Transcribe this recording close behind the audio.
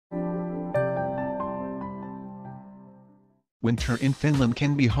Winter in Finland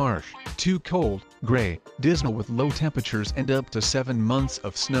can be harsh, too cold, grey, dismal with low temperatures and up to 7 months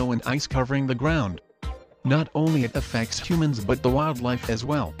of snow and ice covering the ground. Not only it affects humans but the wildlife as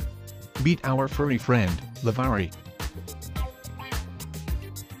well. Meet our furry friend, Livari.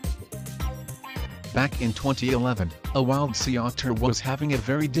 Back in 2011, a wild sea otter was having a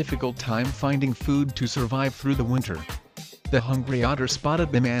very difficult time finding food to survive through the winter. The hungry otter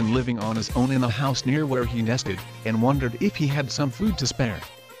spotted the man living on his own in a house near where he nested, and wondered if he had some food to spare.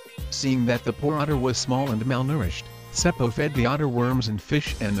 Seeing that the poor otter was small and malnourished, Seppo fed the otter worms and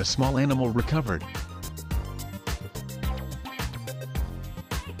fish and the small animal recovered.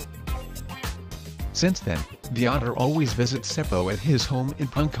 Since then, the otter always visits Seppo at his home in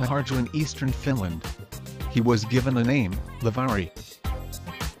Punkaharju in eastern Finland. He was given a name, Livari.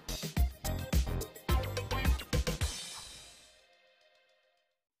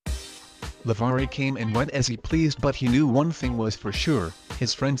 Livari came and went as he pleased, but he knew one thing was for sure: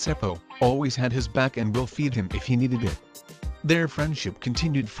 his friend Seppo always had his back and will feed him if he needed it. Their friendship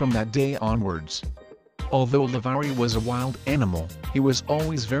continued from that day onwards. Although Livari was a wild animal, he was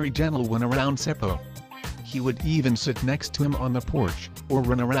always very gentle when around Seppo. He would even sit next to him on the porch, or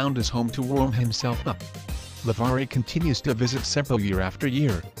run around his home to warm himself up. Livari continues to visit Seppo year after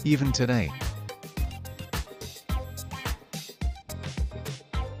year, even today.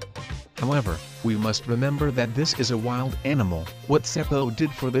 However, we must remember that this is a wild animal. What Seppo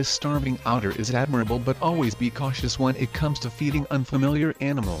did for this starving otter is admirable, but always be cautious when it comes to feeding unfamiliar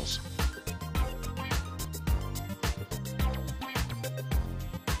animals.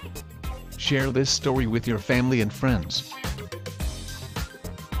 Share this story with your family and friends.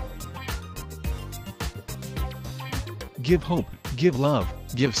 Give hope, give love,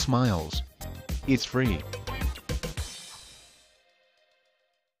 give smiles. It's free.